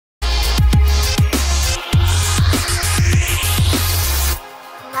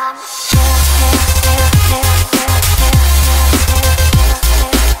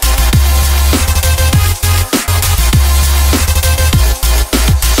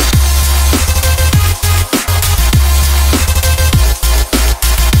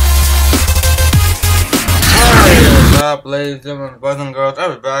up, ladies and gentlemen, boys and girls?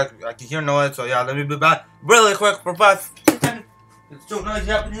 I'll be back. I can hear noise, so yeah, let me be back really quick for 5 seconds. It's too noisy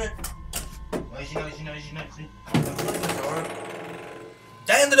up in here. Noisy.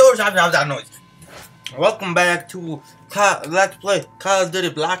 Damn the doors, have that noise. Welcome back to Let's Play Call of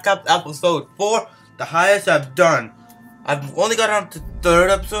Duty Black Ops Episode 4, the highest I've done. I've only got on to the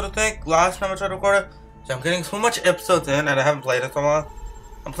 3rd episode, I think, last time I tried to record it. So I'm getting so much episodes in, and I haven't played it so long.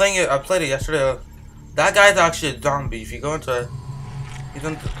 I'm playing it, I played it yesterday. That guy's actually a zombie. If you go into it,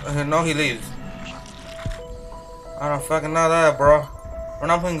 no, he leaves. I don't fucking know that, bro. We're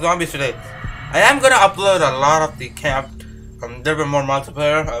not playing zombies today. I am gonna upload a lot of the camp. There will be more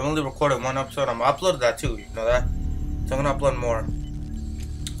multiplayer. I only recorded 1 episode. I'm gonna upload that too, you know that? So I'm gonna upload more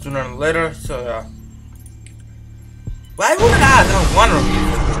sooner than later, so yeah. Why would I have one review?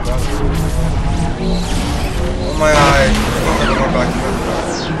 Oh my eyes.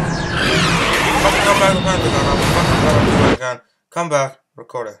 Come back,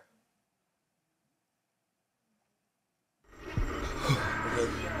 record it.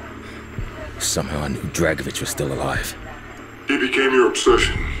 Somehow I knew Dragovich was still alive. He became your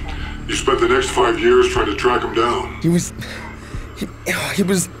obsession. You spent the next 5 years trying to track him down. He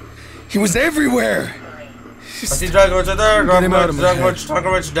was everywhere. I see Dragovich there.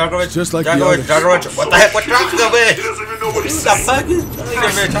 Dragovich. Just like Dragovich. What the heck? What's Dragovich? He doesn't even know what he's What the fuck is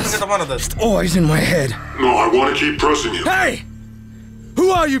Dragovich? It's always in my head. No, I want to keep pressing you. Hey!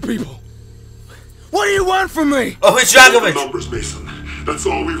 Who are you people? What do you want from me? Oh, it's The Dragovich. numbers, Mason. That's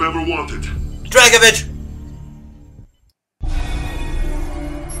all we've ever wanted. Dragovich.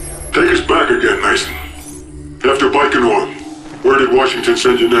 Take us back again, Mason. After Baikonur, where did Washington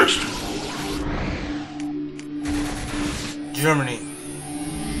send you next? Germany.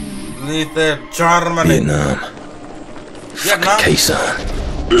 Leave there, Germany. Vietnam. Khe-Sanh.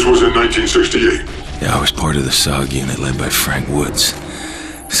 This was in 1968. Yeah, I was part of the SOG unit led by Frank Woods.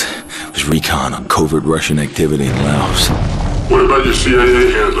 It was recon on covert Russian activity in Laos. What about your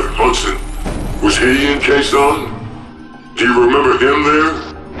CIA handler, Hudson? Was he in Khe-Sanh? Do you remember him there?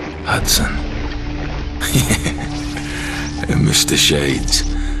 Hudson. Mr. Shades.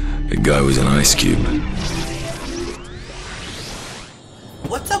 The guy was an ice cube.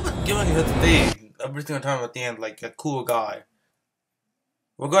 What's up with giving it to me every single time at the end, like a cool guy?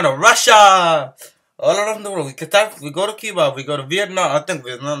 We're going to Russia! All around the world. We go to Cuba, we go to Vietnam. I think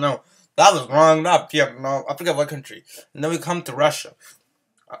Vietnam, no. That was wrong, not Vietnam. I forget what country. And then we come to Russia.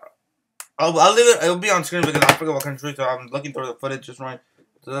 I'll leave it, it'll be on screen because I forget what country, so I'm looking through the footage just right.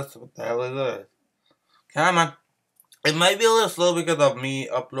 So that's what the hell it is. Come on. It might be a little slow because of me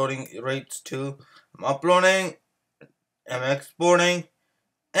uploading rates too. I'm uploading, I'm exporting,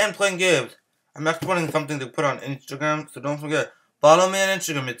 and playing games. I'm exporting something to put on Instagram, so don't forget. Follow me on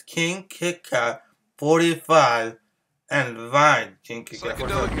Instagram. It's KingKitKat45 and Vine.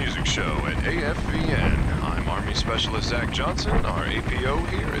 Psychedelic Music Show at AFVN. I'm Army Specialist Zach Johnson. Our APO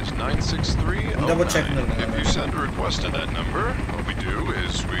here is 96309. Double checking the number. If you send a request to that number, what we do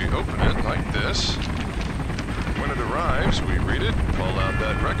is we open it like this. When it arrives, we read it, pull out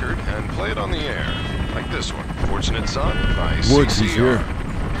that record, and play it on the air. Like this one, Fortunate Son by Woods is here.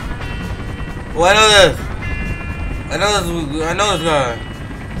 Oh, I know this. I know this guy.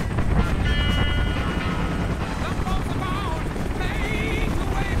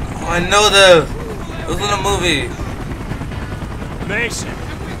 Oh, I know this. It was in a movie. Mason,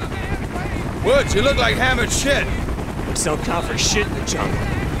 Woods, you look like hammered shit. looks don't count for shit in the jungle.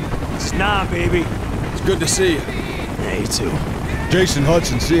 It's nah, baby. It's good to see you. Yeah, you too. Jason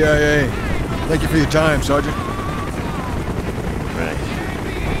Hudson, CIA. Thank you for your time, Sergeant. Right.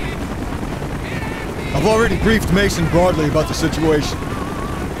 I've already briefed Mason broadly about the situation.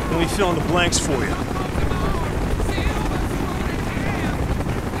 Let me fill in the blanks for you.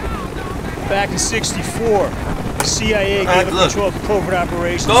 Back in '64, the CIA gave up control of covert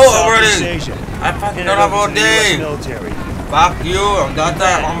operations in Southeast Asia. I fucking don't have all day. Military. Fuck you, I'm done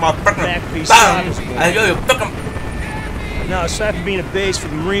that on my fucking BAM! I know you fucking. Now, aside from being a base for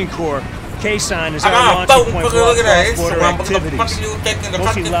the Marine Corps, Khe-Sanh is I our got a launching boat point fucking for all looking at cross-border Instagram. What the fuck activities, are you taking the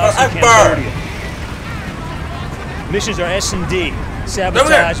mostly fucking Laos and forever? Cambodia. Missions are S&D,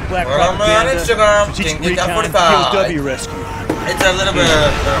 sabotage, black propaganda, strategic recon, POW rescue. It's a little bit.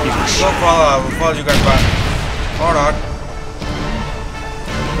 Don't follow you guys back. Hold on.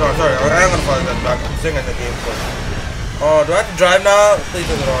 No, sorry, I am gonna follow you guys back. I'm singing the game first. Oh, do I have to drive now? Please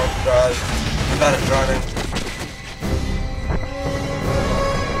don't drive. I'm bad at driving.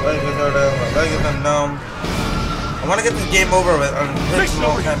 Ladies and numb. I want to get this game over with and play some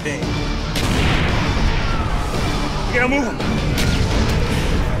more campaign. You gotta move him.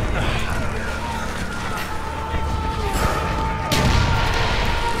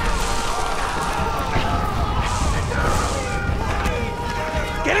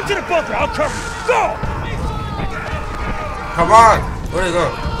 Get him to the bunker. I'll cover you. Go! Come on! Where'd he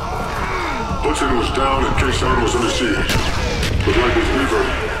go? Hudson was down and Quezon was under siege. But like with Weaver,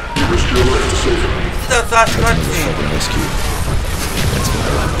 you risked your life to save him. That's that cutscene. Rescue. That's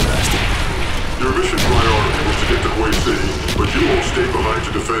why I lasted. Your mission priority was to get to Hawaii City, but you all stayed behind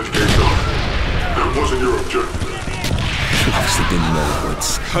to defend Quezon. That wasn't your objective. I obviously didn't know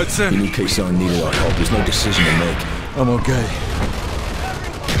what's... Hudson. We knew Quezon needed our help. There's no decision to make. I'm okay.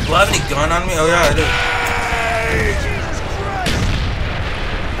 Do I have any gun on me? Oh yeah, I do.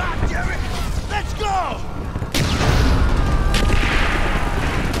 Let's go!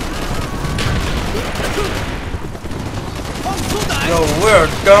 Yo, we're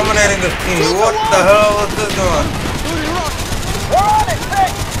dominating this team. What the hell is this doing?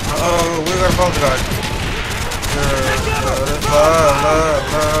 Oh, we got a phone guy.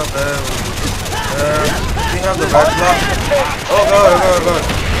 We have the red block. Oh,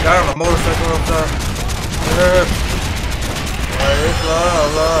 go. Guy on a motorcycle up there.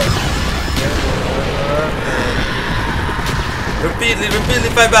 Repeatedly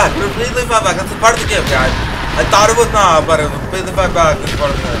fight back. That's a part of the game, guys. I thought it was not, but repeatedly fight back. That's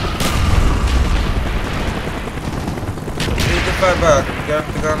part of the game. Repeatedly fight back. Get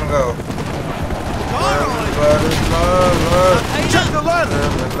the gun and go. Check the ladder.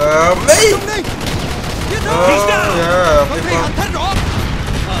 Me! He's down! Yeah, people.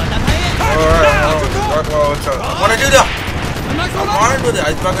 Alright, wanna do that? I wanna do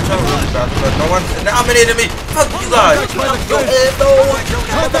that. I fucking try to do that, but no one nominated me. Fuck you guys. Yo,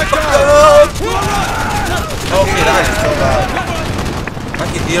 okay, that is so loud. I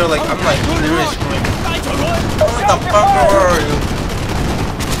can hear like I'm like literally screaming. What the fuck are you?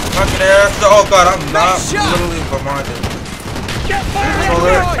 Fucking ass. Oh god, I'm not literally reminded. I'm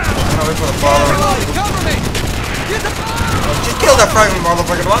wait for the follower. Just kill that fragment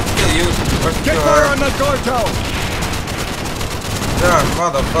motherfucker. I want to kill you. Get fire on that guard tower. Yeah,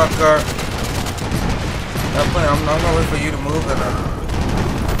 motherfucker. I'm gonna wait for you to move then.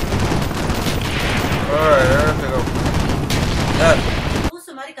 Alright, there we go. Yeah.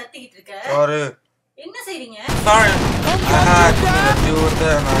 Sorry. Sorry. I had to do with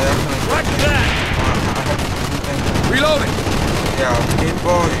that and I actually... Reloading. Yeah,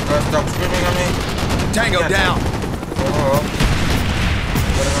 people, you guys stop screaming at me. Tango down. Oh.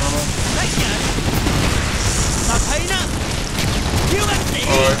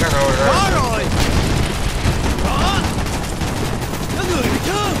 Oh, I got over there. I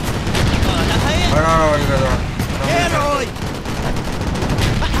don't know what you guys are.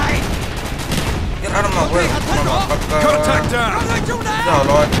 Get out of my way, motherfucker. Contact down. No,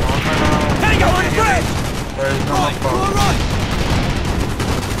 Lord. Tango on the bridge! There is no motherfucker.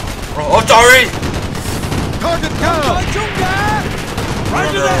 Oh, sorry! Target down.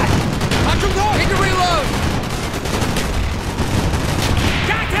 Roger that! Need to reload!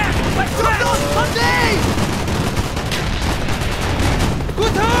 Contact! Let's go!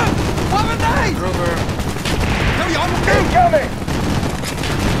 Good time! Have a night! Trooper. Incoming!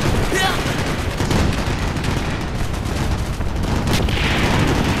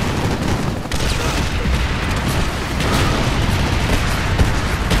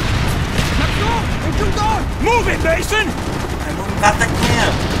 Move it, Mason! I'm moving past the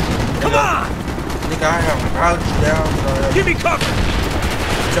camp. Come on! I think I have crouched down. So Give me cover!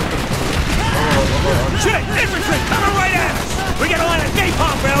 jumping. Shit! Infantry coming right at us! We got a line of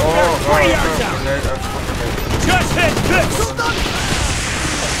napalm barrels there 20 yards out! Just hit this!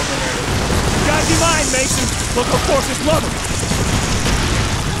 Guys, you mind, Mason? Local forces love him!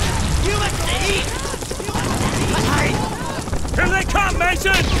 Here they come,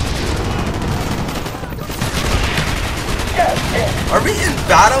 Mason! Are we in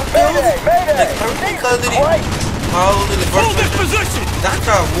battlefield? Like, because of the... Hold this position! That's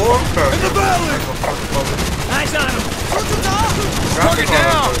our war card. In the valley! Eyes on him! Target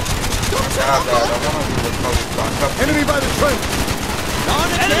down. Enemy Enemy by the trench.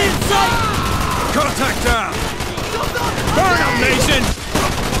 Enemy in sight! Contact down. Burn him, Mason!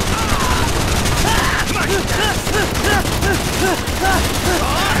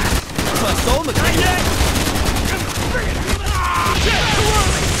 Shit, too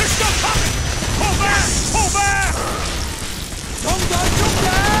early! There's stuff coming! Pull back! Pull back!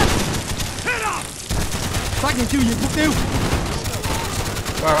 Hit up!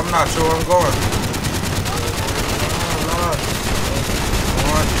 God, I'm not sure where I'm going.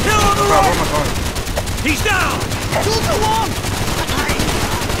 Kill on the Where am I right! going? He's down!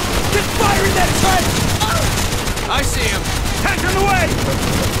 Get fire in that trench! I see him! Tanks on the way!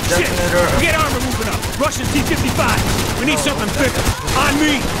 Shit! Detonator. We get armor moving up. Russian T-55. We need something bigger. On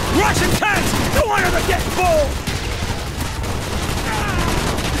me! Russian tanks! No wonder they're getting bold!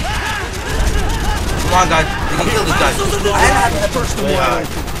 Come on, guys. We can kill these guys. First the wide.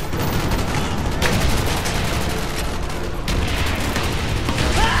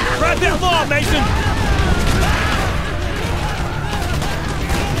 Grab that law, Mason!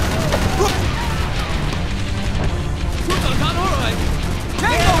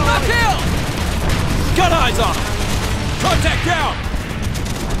 Tango, not kill! Got eyes on him! Contact down!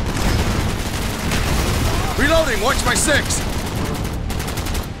 Reloading, watch my 6!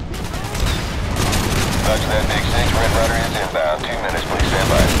 Roger that, Big 6. Red Rider is inbound. 2 minutes, please stand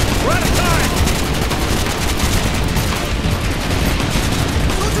by. We're out of time!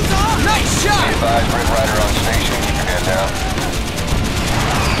 Nice shot! Be advised, Red Rider on station. Keep your head down.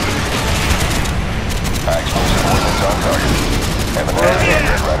 High explosive ordnance on target. Have a nice day,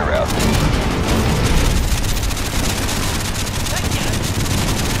 Red Rider out.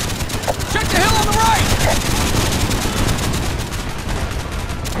 Check the hill on the right!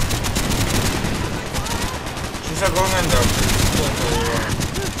 She's not going in there.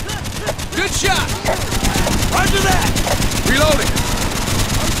 Good shot! Roger that! Reloading!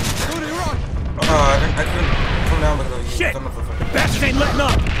 I couldn't come down because of Shit! some of the Bastards ain't letting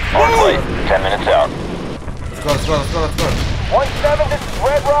up! On play. 10 minutes out. Let's go. 1-7, this is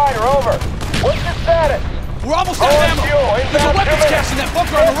Red Rider, over. What's your status? We're almost out of ammo! There's a weapons cache in that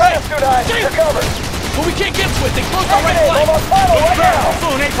bunker on the right! You're covered. But we can't get to it! They closed our right flank! Almost final right now.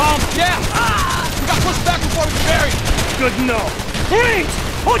 Phone, napalm! Yeah! We got pushed back before we could bury it! Good to know. Marines!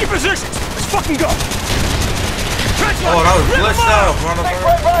 Hold your positions! Let's fucking go! Trench line! Oh, that was Rip 'em glitched up! out. Run Big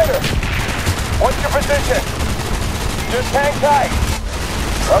over. Red Rider. What's your position? Just hang tight.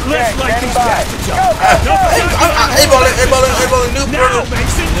 Okay, Let's light standing these by. bastards Go, up. go, go! Hey, noob, Now,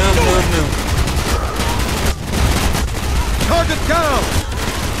 Mason! Noob. Target down!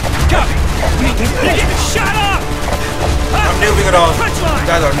 Copy! You're getting shot up! I'm noobing it all. Trench You line!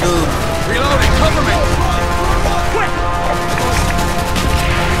 guys are noobs. Reloading! Cover me! Quick!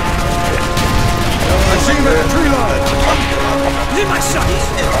 I see him at the tree line! He's in my sights!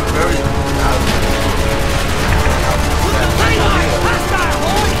 Very Tree line! Hostile!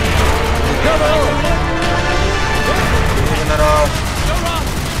 moving it off.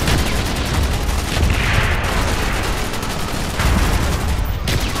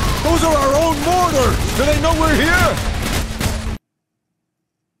 Those are our own mortars! Do they know we're here?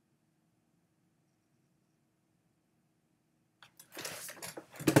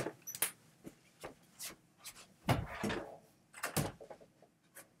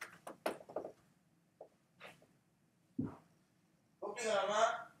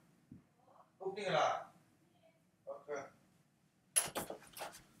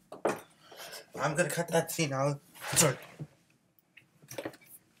 I'm gonna cut that scene out. Sorry.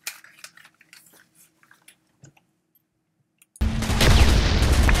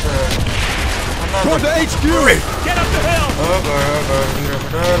 Toward the HQ! Get up the hill!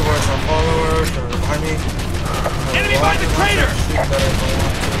 Where's my followers? They're behind me. Enemy by the crater!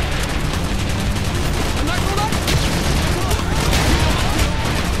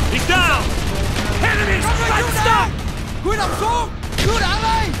 He's down! Enemies! Stop! Good absorb! Good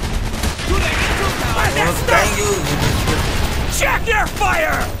ally! Let that stop! Dang you! Check your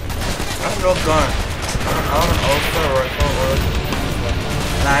fire! That's no gun. I don't have an ultra rifle or...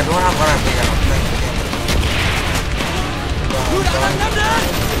 Nah, I don't have one I'm thinking. I'm playing the game. Good ally,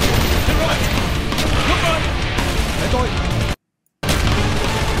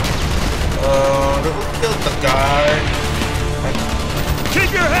 Who killed the guy? Keep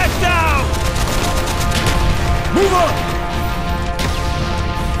your head down! Move up!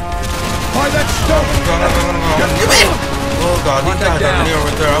 By that stone! Oh god, these guys are near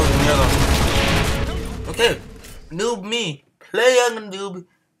right there. I was near them. Okay, noob me. Playing noob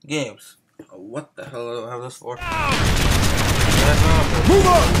games. What the hell do I have this for? Move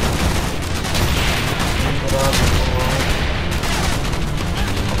up!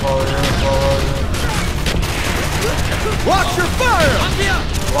 Watch your fire!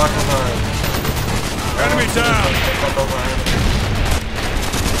 Watch the fire. Enemy down!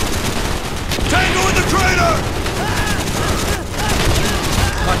 Tango in the crater!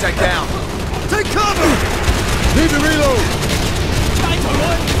 Contact down! Take cover! Need to reload!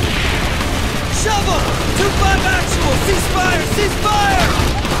 Shovel! 2-5 actual! Ceasefire! Ceasefire!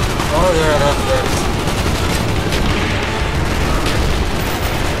 Oh yeah, that's it.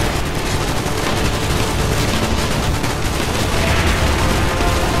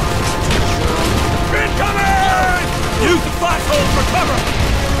 Incoming! Use the fire!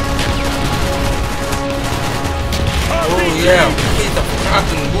 Yeah, piece of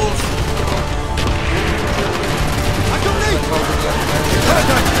fucking bullshit.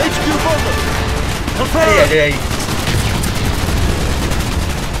 Contact HQ bunker. Yeah, yeah.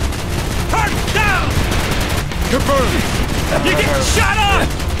 Target down! Confirmed. You're getting shot up!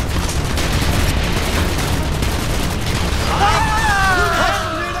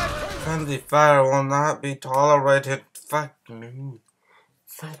 Friendly fire will not be tolerated. Fuck me.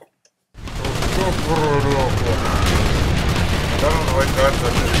 Fuck.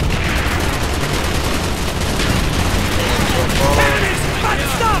 Enemies! Back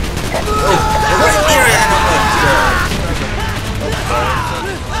stop!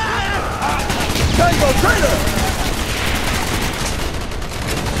 Tango traitor.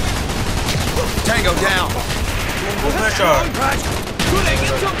 Tango down.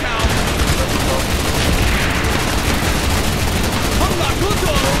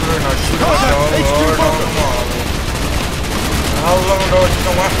 How long do you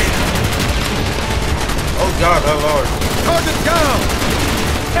know what? Oh God, oh Lord. Target down.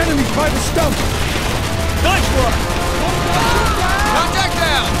 Enemy by the stump. Nice work! Contact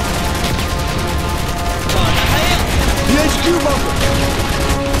down. The HQ bunker.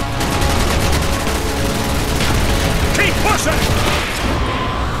 Keep pushing!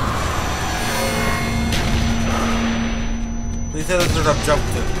 They said this is an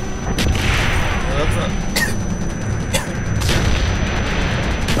objective.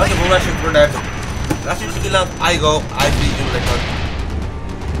 Okay, we're rushing for that. That's usually enough. I go, I beat you like a...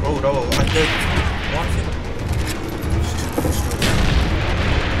 Oh no, I did. Watch it.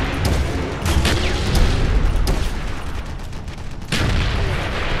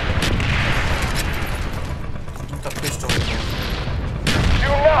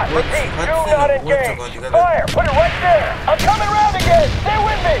 Repeat, do not engage. Fire, put it right there. I'm coming around again. Stay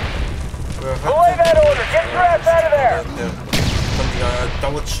with me. Belay that order. Get your ass out of there.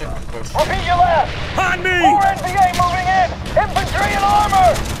 Repeat your last. On me! More NVA moving in. Infantry and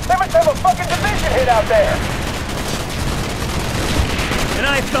armor. They must have a fucking division hit out there. And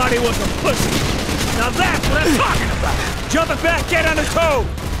I thought he was a pussy. Now that's what I'm talking about. Jumping back, get on his toe.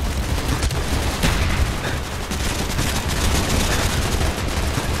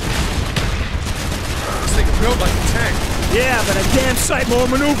 Built like a tank. Yeah, but a damn sight more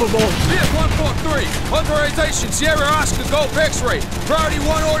maneuverable. CF-143, authorization Sierra Oscar Golf X-ray. Priority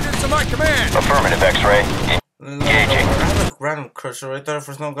 1 ordnance to my command. Affirmative, X-ray. Engaging. I have a random cursor right there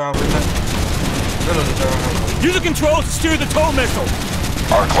for no guy. Use the controls to steer the tow missile.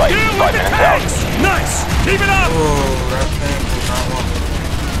 Arc light, Deal 5 with the minutes out. tanks! Nice! Keep it up! Oh, that tank does not want me.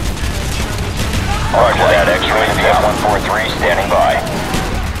 Roger that, X-ray. CF-143 standing by.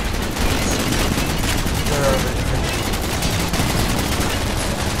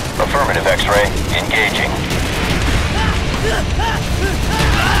 Affirmative, X-ray. Engaging.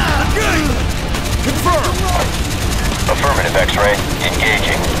 Confirm! Affirmative, X-ray.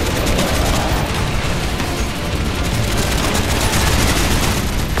 Engaging.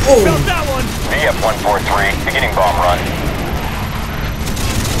 Felt that one! VF-143, beginning bomb run.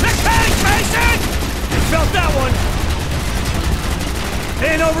 The tank, Mason! Felt that one!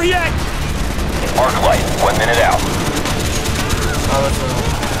 Ain't over yet! Arc light, 1 minute out.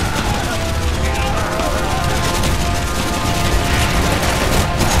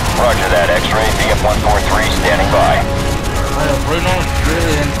 Roger that, X-ray. VF-143 standing by. I am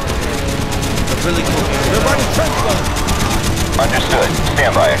brilliant. Really cool. They're by the trench line. Understood.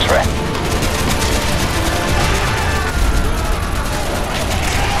 Stand by, X-ray.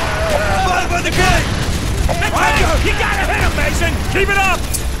 Fire by the gate! You gotta hit him, Mason! Keep it up!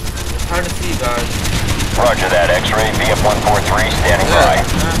 Hard to see, guys. Roger that, X-ray. VF-143 standing by.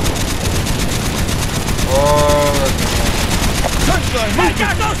 Oh, Trench line. Take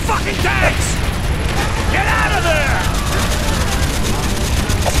out those fucking tanks! Get out of there!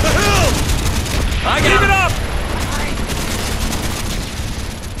 The hill! Keep it up!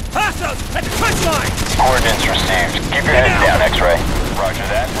 Hostiles at the trench line! Coordinates received. Keep your head down, X-ray. Roger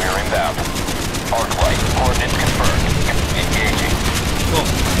that. We're inbound. Arc light. Coordinates confirmed. Engaging.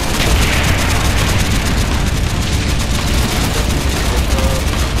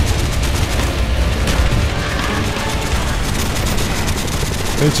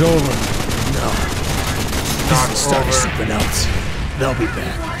 It's over. No. This is the start of something else. They'll be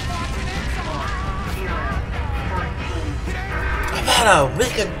back. About a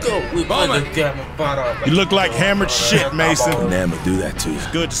week ago, we put the damn bottle. You look like hammered shit, Mason. Never do that to you.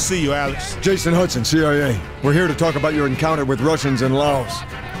 Good to see you, Alex. Jason Hudson, CIA. We're here to talk about your encounter with Russians in Laos.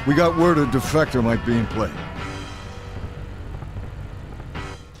 We got word a defector might be in play.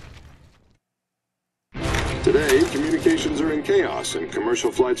 Today, communications are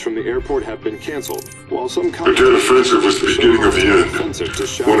commercial flights from the airport have been canceled, while some... The dead offensive was the beginning of the end,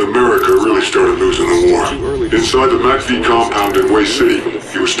 when America really started losing the war. Inside the MACV compound in Way City,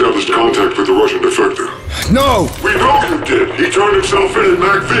 you established contact with the Russian defector. No! We know you did! He turned himself in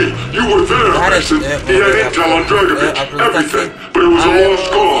MACV! You were there, Mason! He had intel on Dragovich, everything, but it was a lost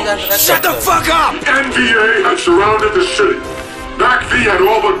cause! Shut the fuck up! NVA had surrounded the city. MACV had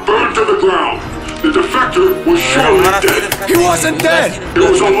all but burned to the ground. The defector was surely dead. He wasn't dead! It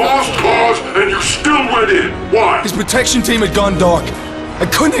was a lost cause, and you still went in. Why? His protection team had gone dark. I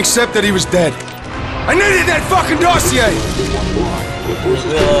couldn't accept that he was dead. I needed that fucking dossier!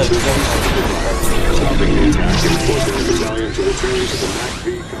 Stopping the attack and forcing the battalion to return to the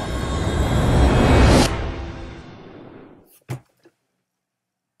MACV compound.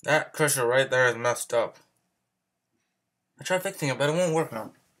 That cursor right there is messed up. I tried fixing it, but it won't work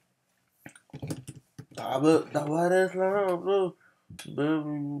now.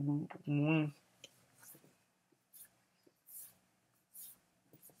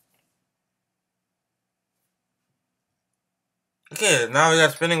 Okay, now we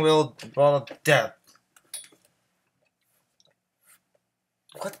got spinning wheel, ball of death.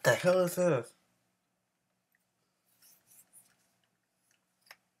 What the hell is this?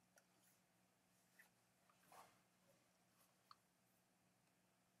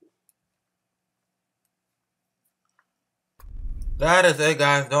 That is it,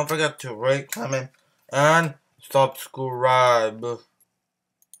 guys. Don't forget to rate, comment, and subscribe. I'm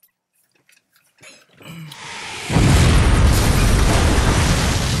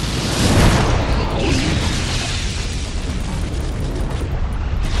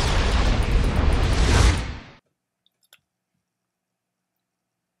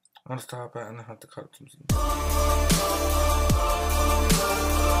gonna stop it and I have to cut some.